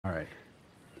All right.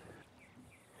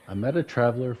 I met a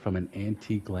traveler from an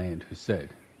antique land who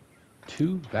said,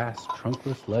 two vast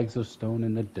trunkless legs of stone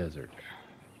in the desert.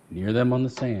 Near them on the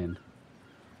sand,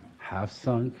 half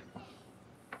sunk,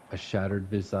 a shattered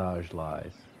visage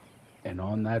lies, and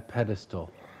on that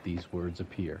pedestal these words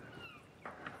appear.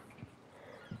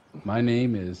 My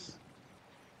name is.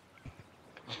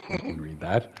 I can read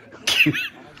that.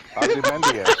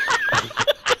 Ozymandias.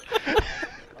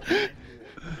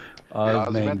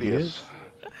 Osmandius.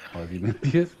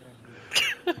 Ozymandius.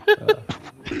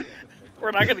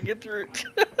 We're not gonna get through it.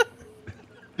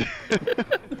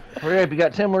 Hurry up, you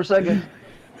got 10 more seconds.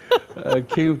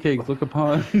 King of Kings, look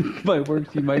upon my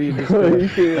works, you mighty and destroy.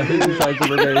 Besides the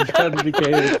brigade, trying to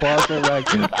decay, and cloth and rack,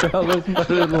 travelers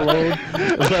but it alone,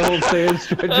 level sand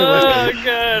stretch away. Oh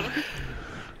god.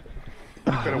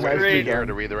 Could have waited a year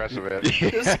to read the rest of it.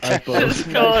 Just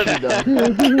call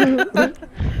it.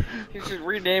 You should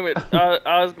rename it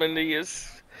Osmandius.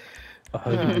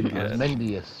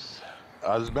 Osmandius.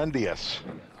 Osmandius.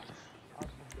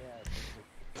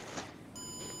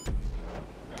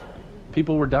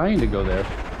 People were dying to go there.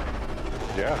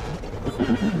 Yeah.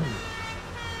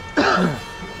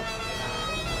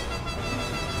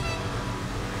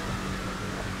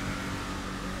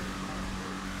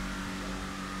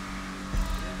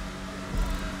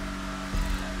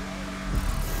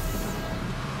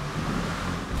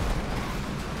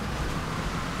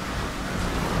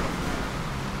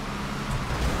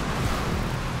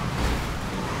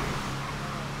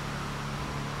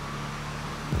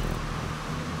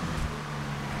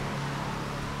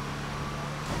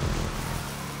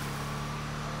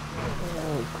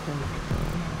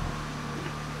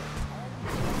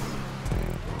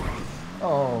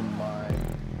 Oh my.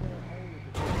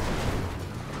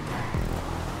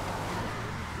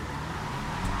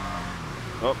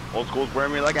 Oh, old school's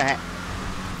wearing me like a hat.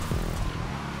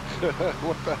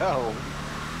 What the hell?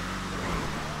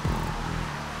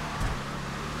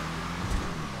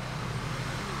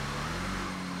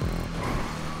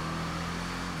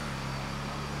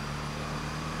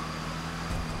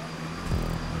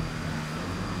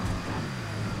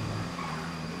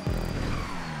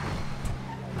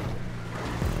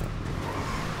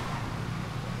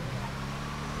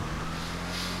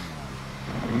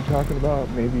 Are you talking about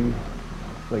maybe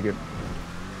like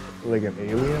an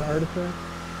alien artifact?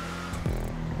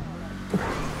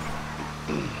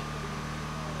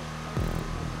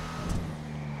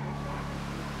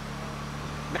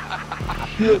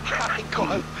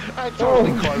 I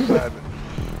totally caused that.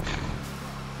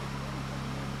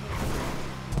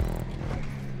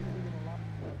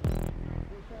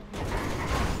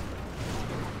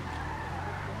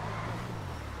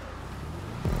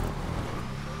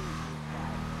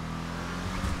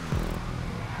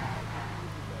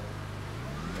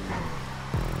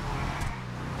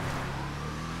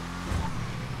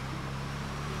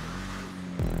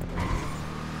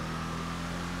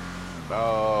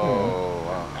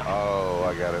 Oh,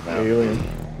 I got it now. Alien.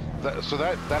 So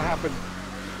that happened.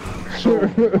 So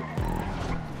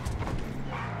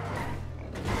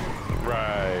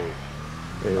right.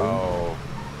 Alien. Oh,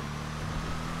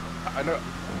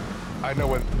 I know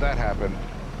when that happened.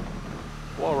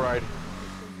 Well, all right.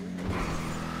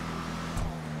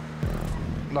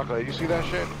 Knucklehead, you see that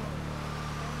shit?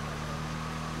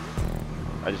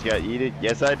 I just got yeeted.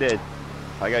 Yes, I did.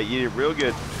 I got yeeted real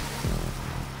good.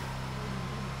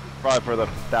 Probably for the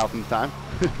 1000th time.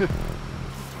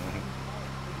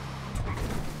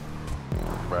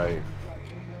 Right.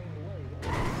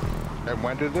 And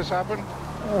when did this happen?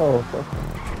 Oh, fuck.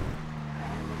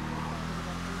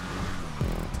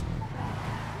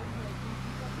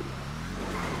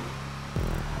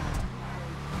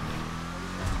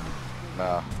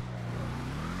 Nah.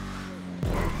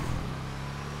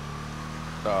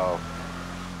 Oh.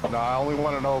 No, I only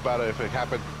want to know about it if it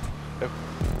happened.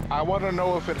 I want to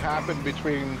know if it happened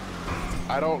between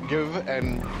I don't give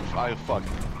and I fuck.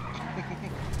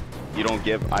 You don't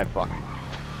give, I fuck.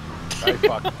 I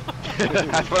fuck.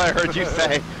 That's what I heard you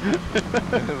say.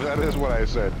 That is what I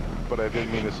said, but I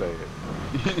didn't mean to say it.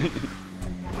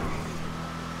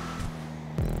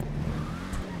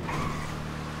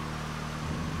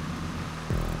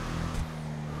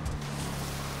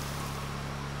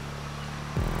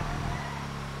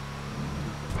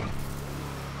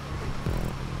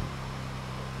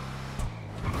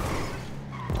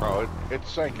 Oh, it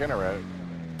sank in already.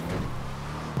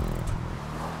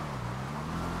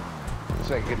 It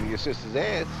sank into your sister's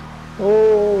ass.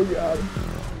 Oh, God.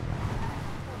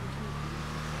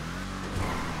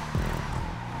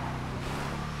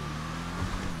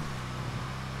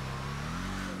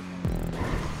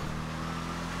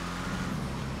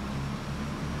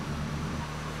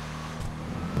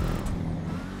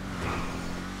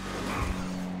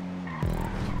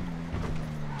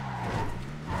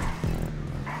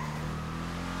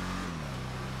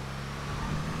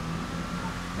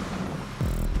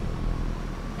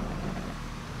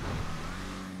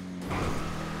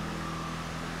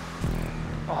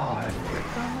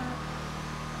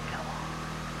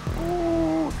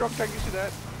 drunk tank. You see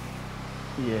that?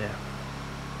 Yeah.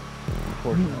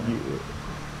 Unfortunately.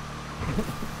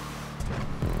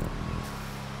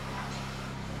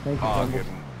 Thank you, Oh, Bumble.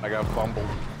 I got fumbled.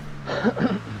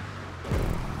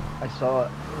 I saw it.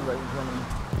 It was right in front of me.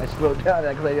 I slowed down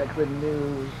because I couldn't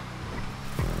knew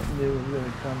it was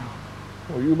really coming.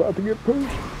 Were you about to get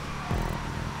pushed?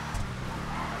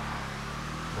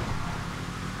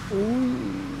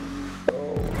 Ooh.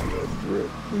 Oh, that drip.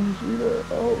 Did you see that?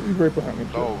 Oh, he's right behind me.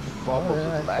 Oh, fumbles Oh,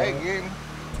 yeah, I is saw it. lagging.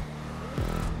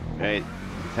 Hey,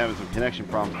 he's having some connection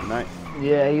problems tonight.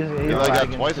 Yeah, he's He lagged out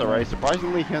lagging twice tonight. already.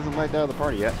 Surprisingly, he hasn't lagged out of the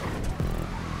party yet.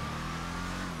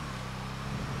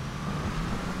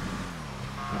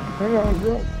 Hang on,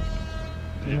 drunk.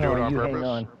 Did you do No, it on you hang purpose?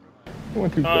 on. I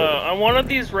went too fast. On one of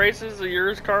these races of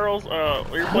yours, Carl's,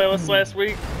 your playlist last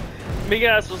week,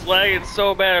 Migas was lagging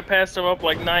so bad I passed him up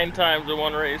like 9 times in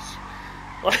one race.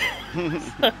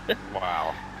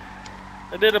 Wow.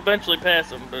 I did eventually pass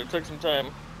him, but it took some time.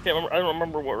 Can't remember. I don't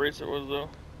remember what race it was though.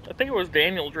 I think it was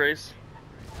Daniel's race.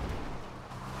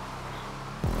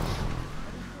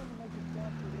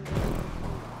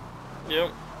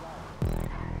 Yep.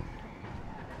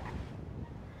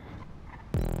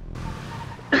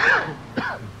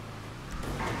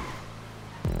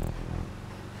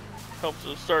 Helps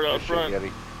to start out Good shit, front.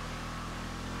 Yeti.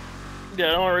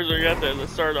 Yeah, the only reason I got that is I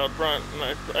started out front, and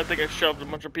I think I shoved a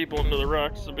bunch of people into the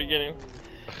rocks at the beginning.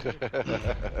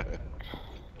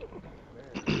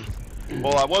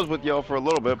 Well, I was with y'all for a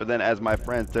little bit, but then as my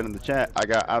friend said in the chat, I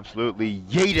got absolutely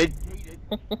yeeted.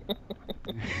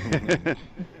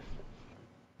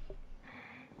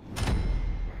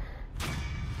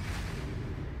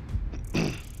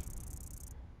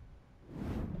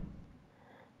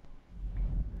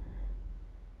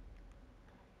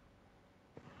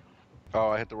 Oh,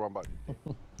 I hit the wrong button.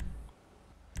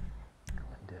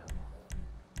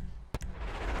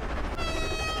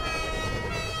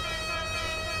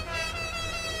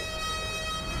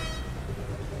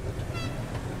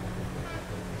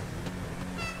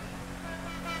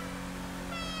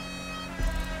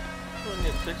 Only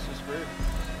get 6 to spread.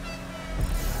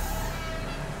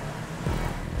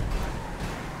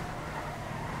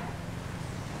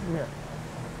 Yeah.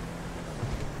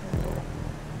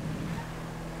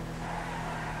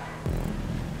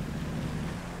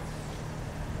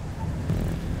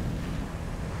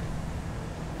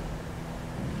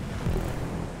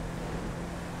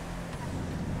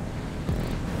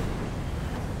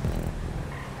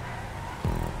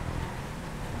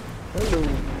 Hello.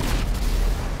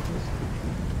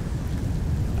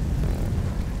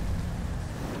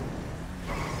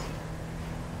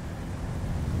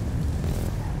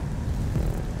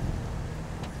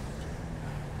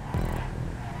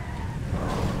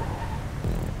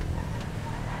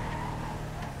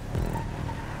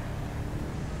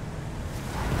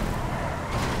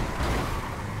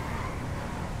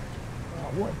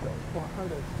 Oh, what the fuck? How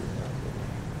did I see that?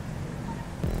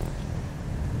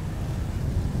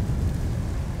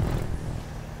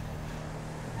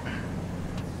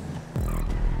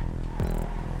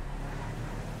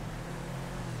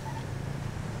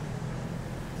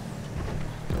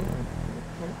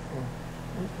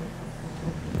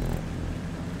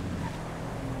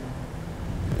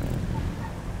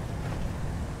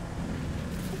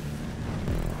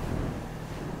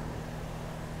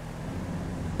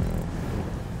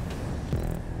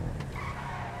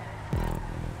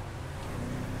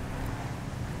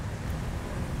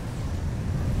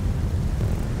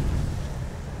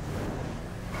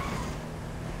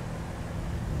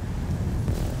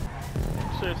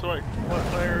 So it's like, what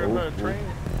player in the train?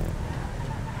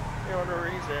 Yeah, I wonder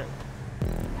where he's at.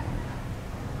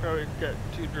 Probably got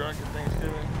too drunk at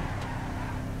Thanksgiving.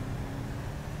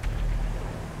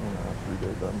 Oh, no, 3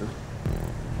 days under.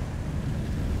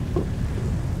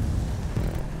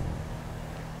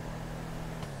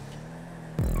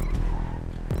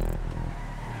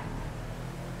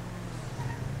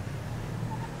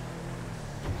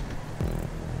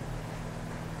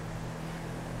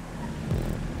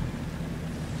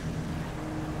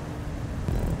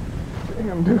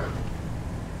 Damn, dude.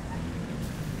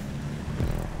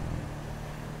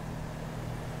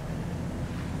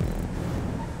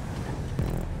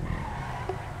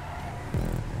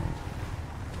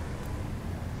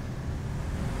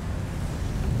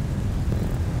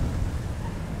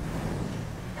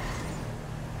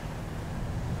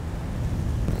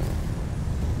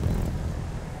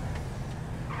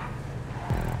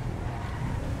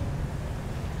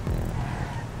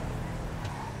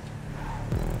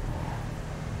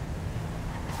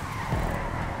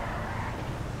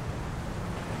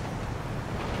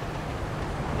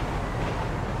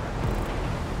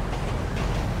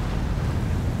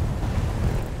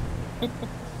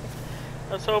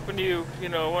 I was hoping you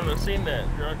know, wouldn't have seen that,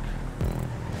 drunk.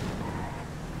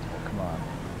 Oh, come on.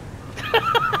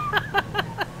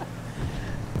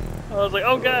 I was like,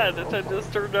 oh god, that I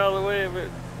just turned out of the way of it.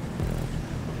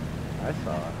 I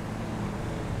saw it.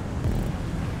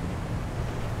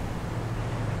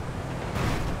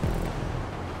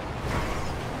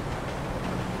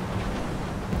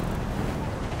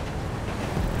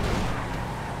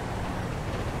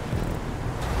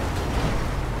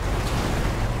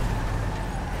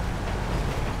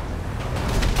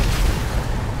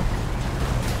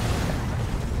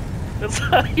 That's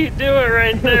how you do it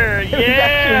right there.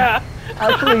 Yeah!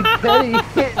 Actually, Teddy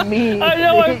hit me. I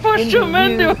know, I pushed him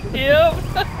into it. Yep.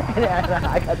 And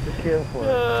I got the kill for it.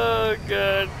 Oh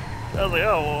god. I was like,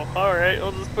 oh well, alright,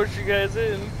 I'll just push you guys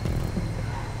in.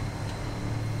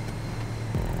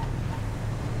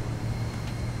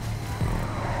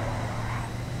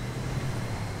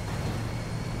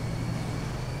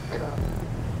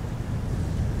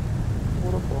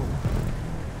 What a ball.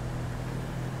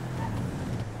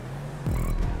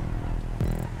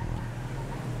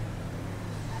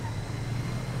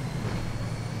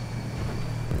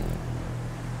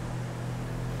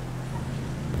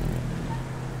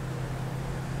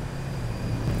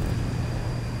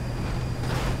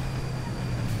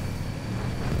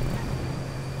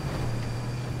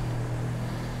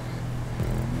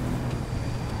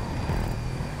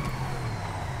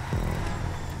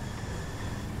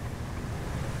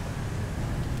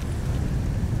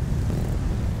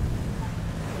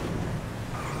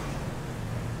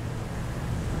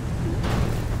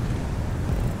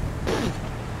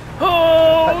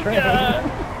 Oh Train. god!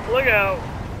 Look out!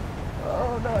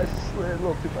 Oh no, I slid a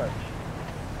little too much.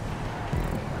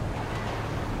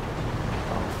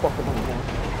 Oh, fuck him on the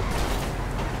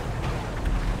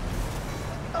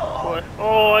Boy.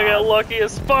 Oh, I got lucky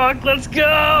as fuck. Let's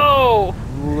go!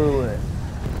 Blew it.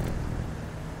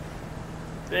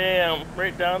 Damn,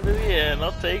 right down to the end.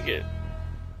 I'll take it.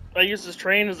 I used this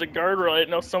train as a guardrail. I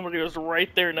didn't know somebody was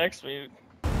right there next to me.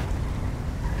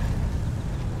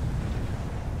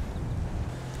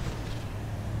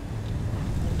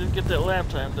 Didn't get that lap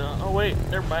time done. Oh wait,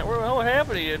 never mind. What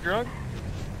happened to you, drunk?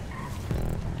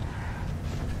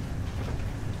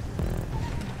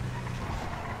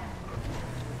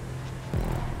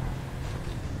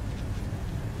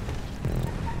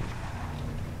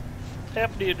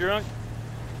 Happened to you, drunk?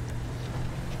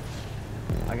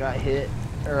 I got hit,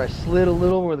 or I slid a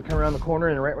little where they come around the corner,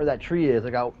 and right where that tree is,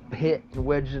 I got hit and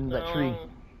wedged into that tree,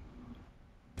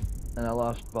 and I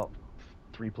lost about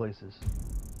 3 places.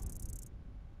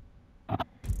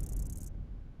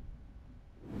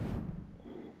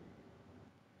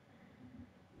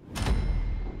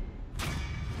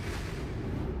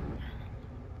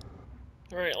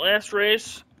 Alright, last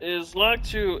race is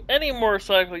locked to any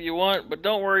motorcycle you want, but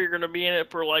don't worry, you're going to be in it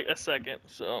for like a second,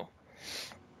 so...